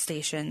 separate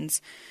stations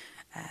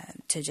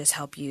to just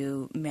help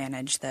you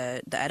manage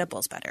the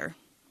edibles better.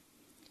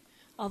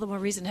 All the more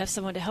reason to have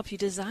someone to help you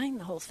design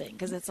the whole thing,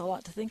 because it's a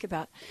lot to think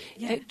about.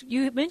 Yeah.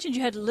 You mentioned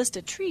you had a list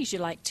of trees you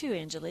like too,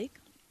 Angelique.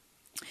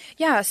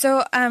 Yeah,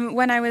 so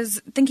when I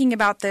was thinking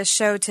about this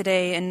show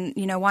today and,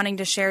 wanting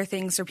to share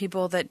things for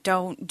people that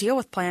don't deal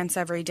with plants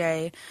every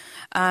day,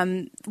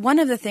 one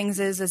of the things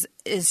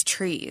is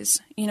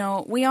trees.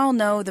 We all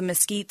know the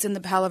mesquites and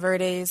the Palo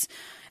Verdes.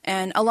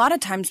 And a lot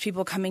of times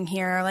people coming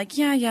here are like,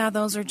 yeah,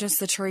 those are just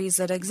the trees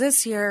that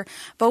exist here.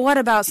 But what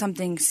about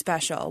something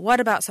special?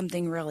 What about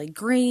something really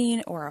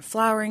green or a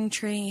flowering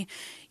tree?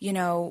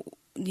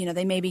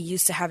 They may be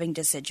used to having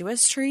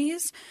deciduous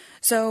trees.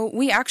 So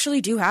we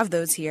actually do have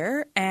those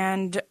here.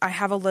 And I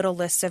have a little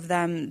list of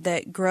them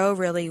that grow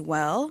really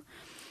well.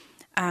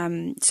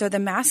 So the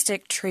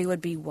mastic tree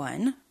would be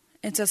one.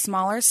 It's a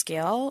smaller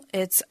scale.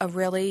 It's a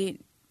really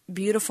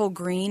beautiful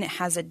green. It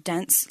has a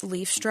dense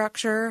leaf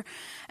structure,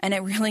 and it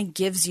really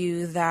gives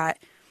you that,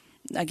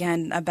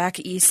 again, a back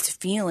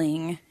east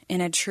feeling in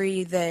a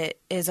tree that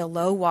is a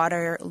low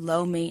water,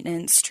 low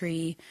maintenance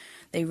tree.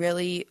 They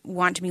really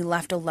want to be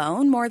left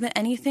alone more than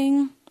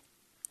anything.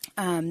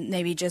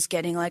 Maybe just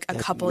getting like a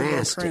That's couple year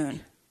mastic.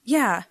 prune.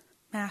 Yeah,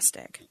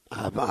 mastic.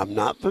 I'm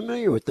not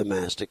familiar with the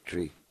mastic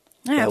tree.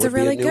 Yeah, that it's would a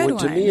really be a new good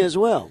one to me as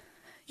well.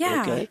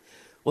 Yeah. Okay.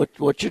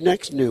 What's your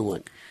next new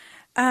one?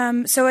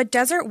 So a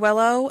desert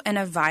willow and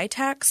a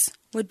vitex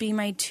would be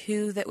my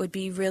two that would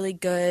be really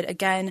good.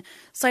 Again,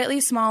 slightly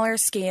smaller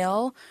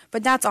scale,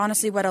 but that's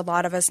honestly what a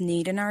lot of us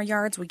need in our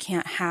yards. We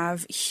can't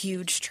have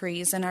huge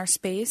trees in our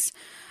space.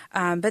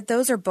 But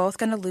those are both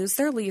going to lose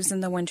their leaves in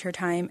the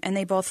wintertime, and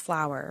they both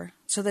flower.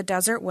 So the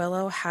desert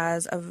willow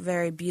has a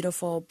very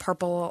beautiful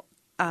purple,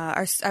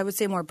 or I would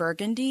say more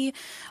burgundy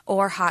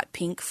or hot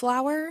pink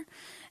flower.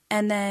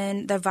 And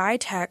then the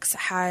vitex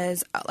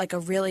has like a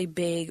really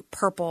big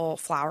purple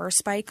flower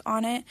spike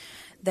on it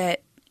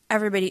that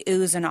everybody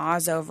oohs and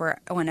ahs over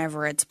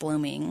whenever it's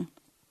blooming.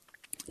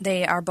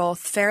 They are both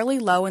fairly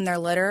low in their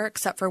litter,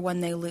 except for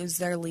when they lose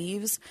their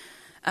leaves.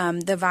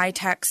 The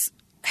vitex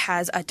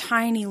has a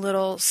tiny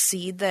little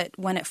seed that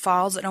when it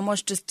falls, it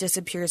almost just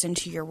disappears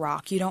into your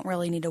rock. You don't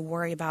really need to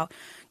worry about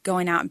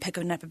going out and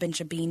picking up a bunch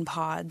of bean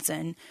pods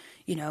and,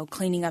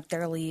 cleaning up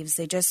their leaves.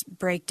 They just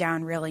break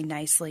down really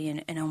nicely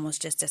and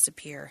almost just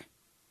disappear.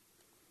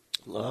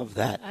 Love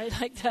that. I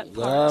like that part.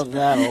 Love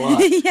that a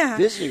lot. Yeah.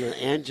 Visiting with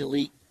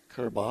Angelique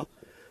Kerbaugh,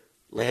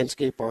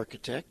 landscape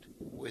architect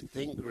with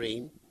Think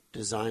Green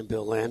Design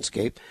Build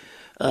Landscape.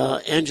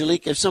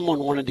 Angelique, if someone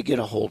wanted to get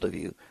a hold of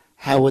you,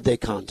 how would they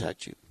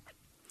contact you?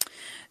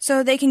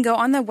 So they can go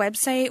on the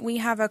website. We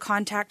have a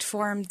contact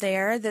form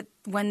there that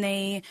when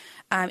they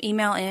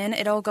email in,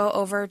 it'll go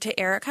over to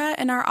Erica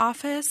in our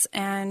office,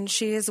 and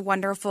she is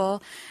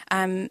wonderful.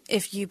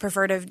 If you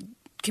prefer to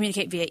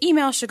communicate via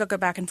email, she'll go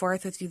back and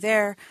forth with you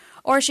there,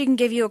 or she can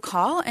give you a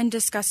call and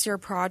discuss your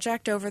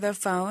project over the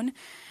phone.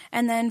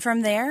 And then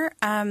from there,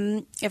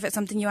 if it's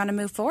something you want to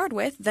move forward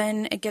with,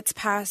 then it gets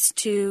passed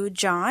to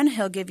John.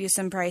 He'll give you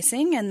some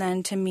pricing, and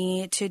then to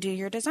me to do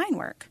your design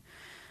work.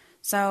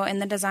 So in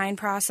the design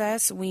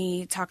process,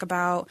 we talk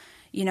about,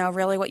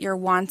 really what your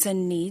wants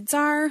and needs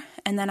are.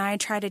 And then I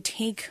try to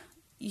take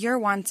your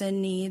wants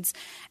and needs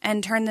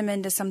and turn them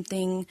into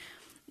something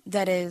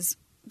that is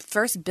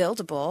first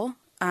buildable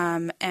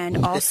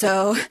and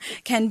also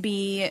can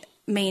be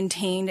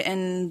maintained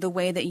in the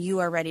way that you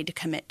are ready to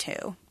commit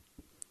to.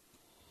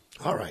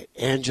 All right.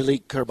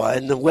 Angelique Kerbaugh,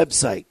 and the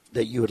website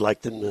that you would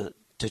like them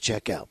to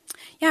check out.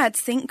 Yeah,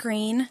 it's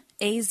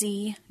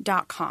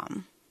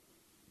thinkgreenaz.com.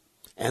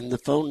 And the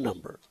phone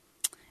number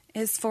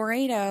is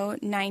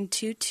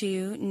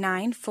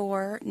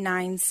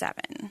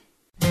 480-922-9497.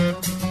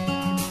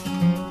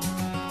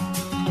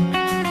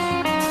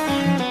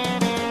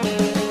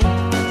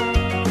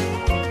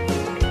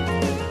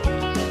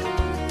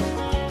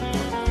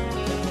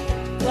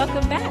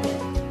 Welcome back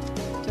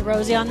to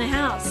Rosie on the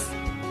House.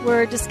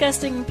 We're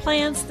discussing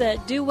plants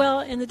that do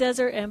well in the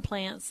desert and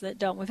plants that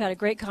don't. We've had a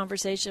great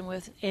conversation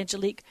with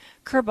Angelique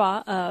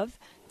Kerbaugh of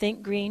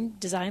Think Green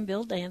Design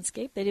Build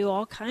Landscape. They do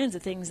all kinds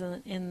of things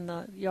in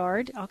the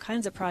yard, all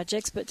kinds of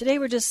projects. But today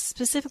we're just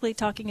specifically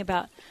talking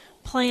about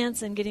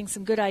plants and getting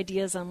some good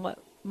ideas on what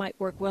might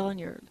work well in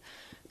your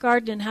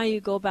garden and how you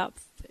go about,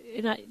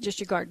 not just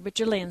your garden, but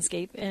your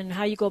landscape, and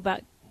how you go about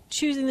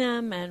choosing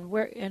them and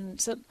where. And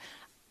so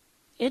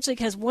Angelique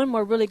has one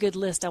more really good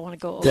list I want to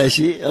go over. Does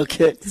she?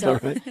 Okay. So, all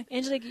right.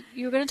 Angelique,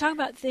 you're going to talk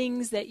about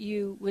things that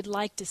you would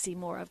like to see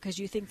more of because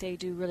you think they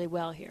do really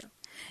well here.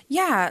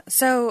 Yeah,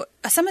 so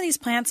some of these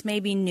plants may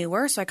be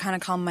newer, so I kind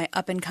of call them my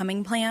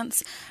up-and-coming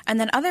plants. And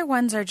then other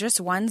ones are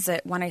just ones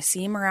that when I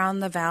see them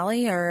around the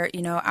valley or,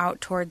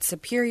 out towards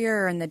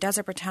Superior or in the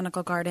Desert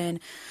Botanical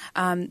Garden,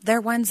 they're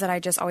ones that I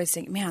just always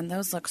think, man,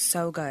 those look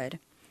so good.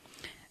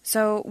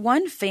 So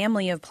one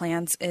family of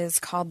plants is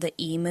called the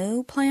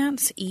emu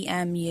plants,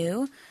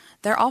 EMU.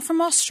 They're all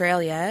from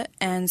Australia,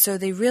 and so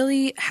they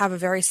really have a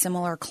very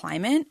similar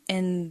climate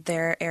in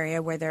their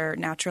area where they're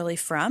naturally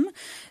from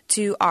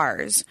to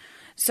ours.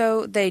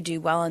 So they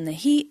do well in the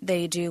heat,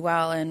 they do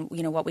well in,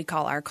 what we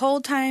call our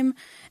cold time,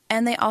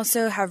 and they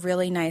also have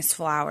really nice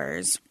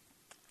flowers.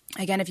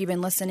 Again, if you've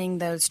been listening,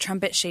 those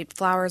trumpet-shaped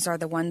flowers are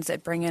the ones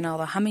that bring in all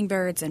the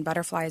hummingbirds and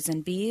butterflies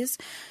and bees.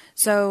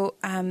 So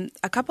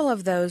a couple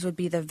of those would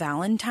be the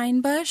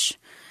Valentine bush,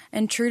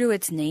 and true to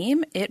its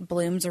name, it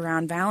blooms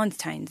around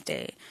Valentine's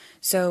Day.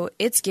 So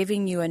it's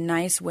giving you a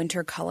nice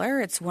winter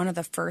color. It's one of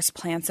the first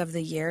plants of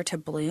the year to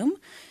bloom,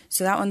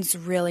 so that one's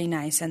really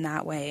nice in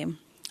that way.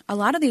 A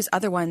lot of these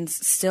other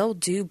ones still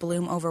do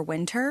bloom over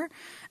winter.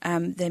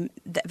 The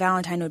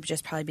Valentine would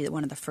just probably be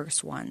one of the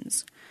first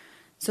ones.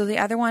 So the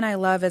other one I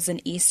love is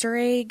an Easter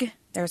egg.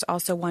 There's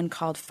also one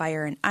called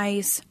Fire and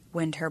Ice,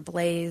 Winter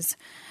Blaze.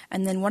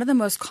 And then one of the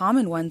most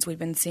common ones we've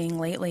been seeing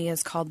lately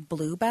is called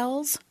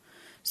bluebells.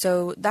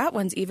 So that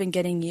one's even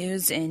getting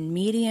used in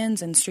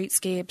medians and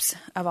streetscapes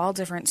of all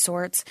different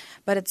sorts,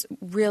 but it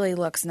really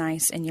looks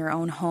nice in your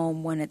own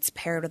home when it's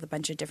paired with a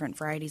bunch of different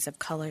varieties of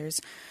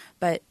colors.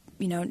 But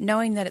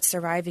knowing that it's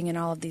surviving in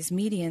all of these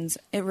medians,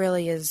 it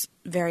really is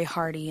very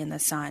hardy in the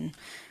sun.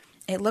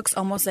 It looks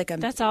almost like a...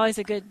 That's always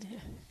a good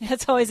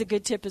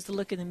tip is to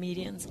look in the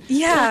medians.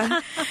 Yeah.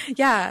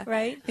 Yeah.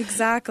 Right?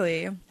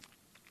 Exactly.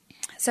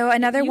 So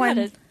another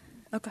one.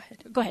 Oh, go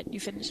ahead. Go ahead. You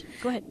finish.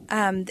 Go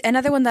ahead.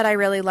 Another one that I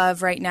really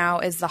love right now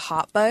is the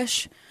hot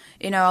bush.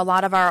 You know, a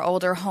lot of our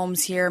older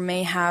homes here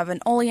may have an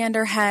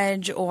oleander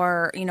hedge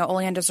or, you know,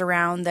 oleanders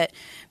around that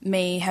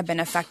may have been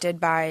affected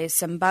by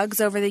some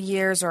bugs over the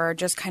years or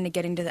just kind of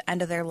getting to the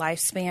end of their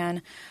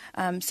lifespan.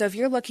 So if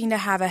you're looking to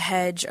have a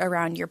hedge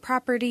around your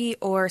property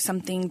or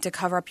something to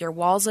cover up your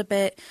walls a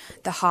bit,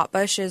 the hot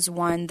bush is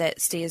one that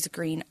stays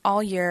green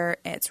all year.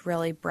 It's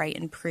really bright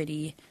and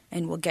pretty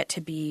and will get to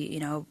be,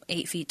 you know,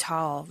 8 feet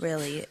tall,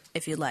 really,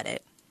 if you let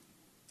it.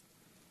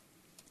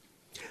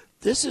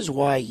 This is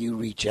why you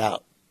reach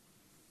out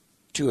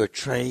to a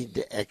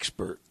trained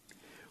expert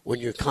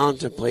when you're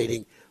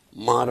contemplating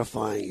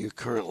modifying your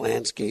current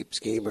landscape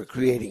scheme or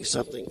creating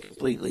something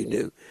completely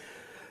new,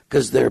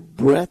 because their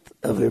breadth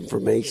of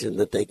information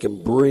that they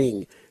can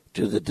bring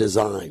to the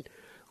design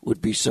would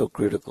be so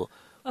critical.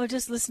 Oh,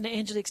 just listen to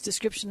Angelique's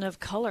description of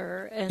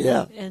color and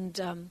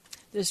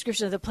the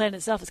description of the plant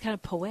itself. It's kind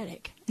of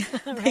poetic.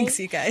 Right? Thanks,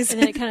 you guys.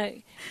 And then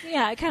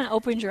it kind of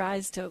opens your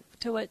eyes to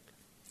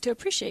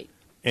appreciate.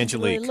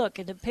 Angelique, to really look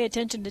and to pay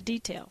attention to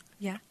detail.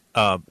 Yeah.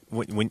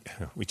 when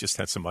we just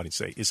had somebody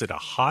say, is it a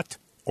hot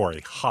or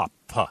a hop?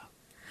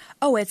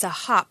 Oh, it's a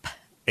hop.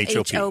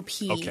 H-O-P.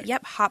 H-O-P. Okay.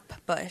 Yep, hop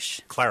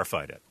bush.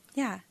 Clarified it.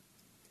 Yeah.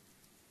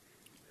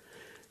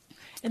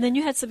 And then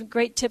you had some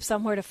great tips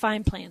on where to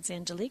find plants,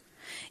 Angelique.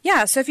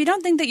 Yeah, so if you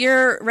don't think that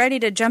you're ready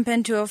to jump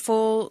into a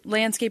full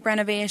landscape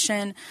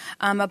renovation,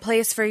 a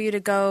place for you to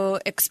go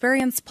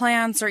experience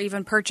plants or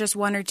even purchase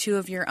one or two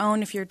of your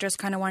own if you're just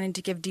kind of wanting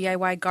to give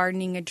DIY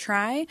gardening a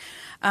try,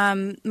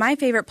 my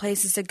favorite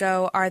places to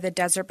go are the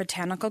Desert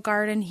Botanical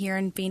Garden here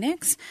in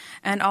Phoenix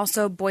and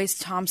also Boyce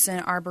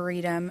Thompson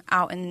Arboretum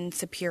out in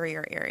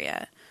Superior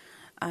area.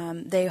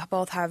 They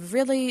both have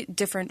really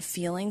different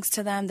feelings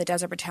to them. The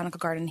Desert Botanical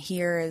Garden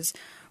here is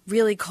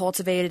really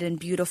cultivated and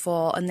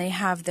beautiful, and they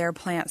have their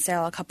plant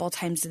sale a couple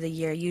times of the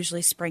year,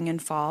 usually spring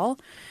and fall.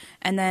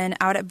 And then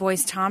out at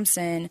Boyce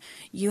Thompson,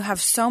 you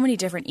have so many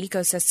different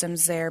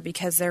ecosystems there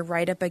because they're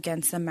right up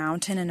against a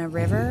mountain and a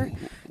river.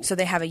 So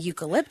they have a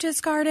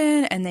eucalyptus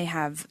garden, and they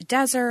have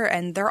desert,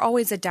 and they're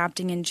always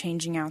adapting and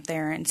changing out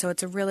there. And so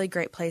it's a really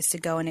great place to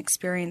go and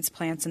experience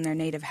plants in their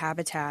native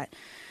habitat.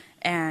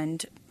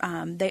 And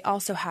they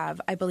also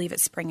have, I believe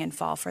it's spring and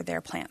fall for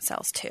their plant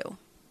sales too.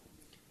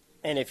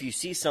 And if you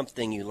see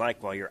something you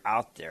like while you're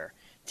out there,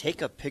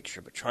 take a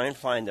picture, but try and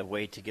find a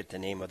way to get the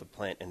name of the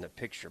plant in the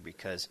picture,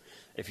 because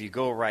if you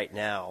go right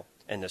now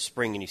in the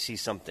spring and you see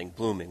something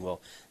blooming, well,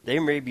 there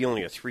may be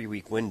only a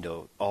 3-week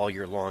window all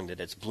year long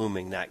that it's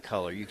blooming that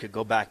color. You could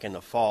go back in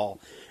the fall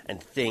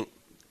and think,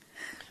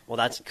 well,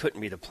 that couldn't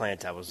be the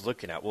plant I was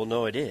looking at. Well,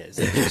 no, it is.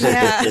 It's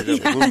just the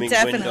blooming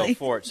definitely. window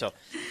for it. So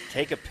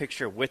take a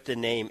picture with the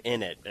name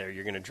in it, or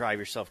you're going to drive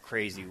yourself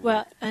crazy.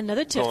 Well,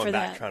 another tip going for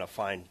back that, trying to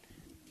find.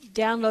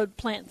 download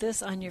Plant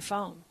This on your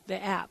phone,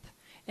 the app,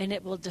 and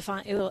it will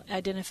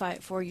identify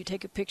it for you.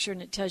 Take a picture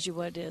and it tells you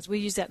what it is. We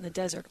use that in the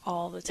desert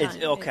all the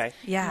time. Okay.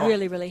 Yeah.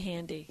 Really, really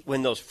handy.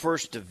 When those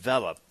first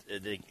developed,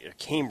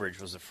 Cambridge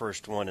was the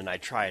first one, and I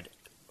tried,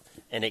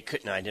 and it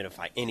couldn't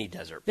identify any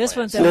desert This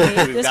plants. one's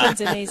amazing. This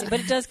one's amazing, but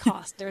it does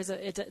cost. There's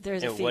a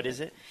And fee. what is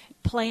it?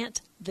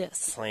 Plant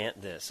This.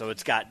 Plant This. So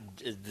it's got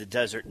the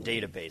desert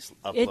database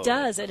uploaded. It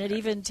does, and it Okay.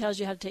 even tells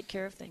you how to take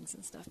care of things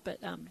and stuff. But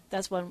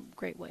that's one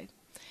great way.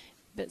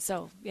 But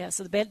so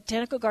the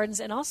botanical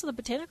gardens, and also the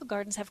botanical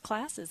gardens have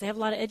classes. They have a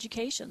lot of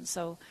education.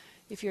 So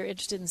if you're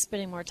interested in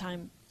spending more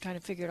time trying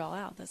to figure it all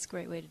out, that's a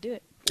great way to do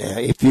it.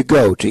 If you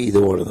go to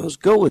either one of those,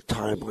 go with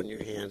time on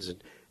your hands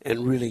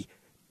and really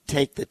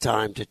take the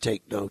time to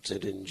take notes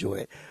and enjoy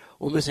it.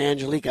 Well, Miss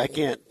Angelique, I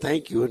can't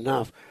thank you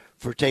enough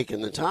for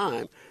taking the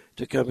time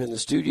to come in the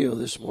studio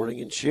this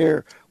morning and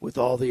share with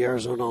all the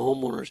Arizona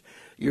homeowners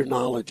your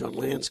knowledge on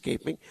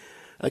landscaping.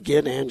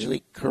 Again,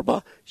 Angelique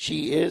Kerbaugh,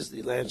 she is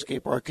the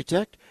landscape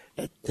architect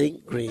at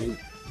Think Green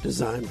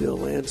Design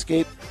Build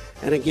Landscape.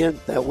 And again,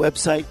 that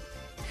website,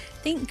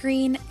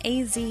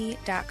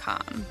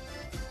 thinkgreenaz.com.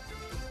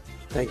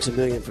 thanks a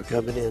million for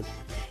coming in.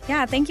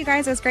 Yeah, thank you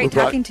guys. It was great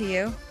talking to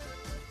you.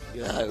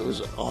 Yeah, it was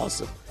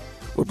awesome.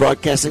 We're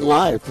broadcasting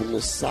live from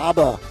the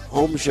Saba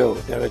Home Show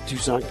down at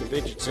Tucson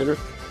Convention Center.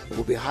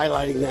 We'll be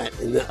highlighting that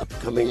in the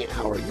upcoming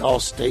hour. Y'all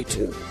stay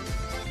tuned.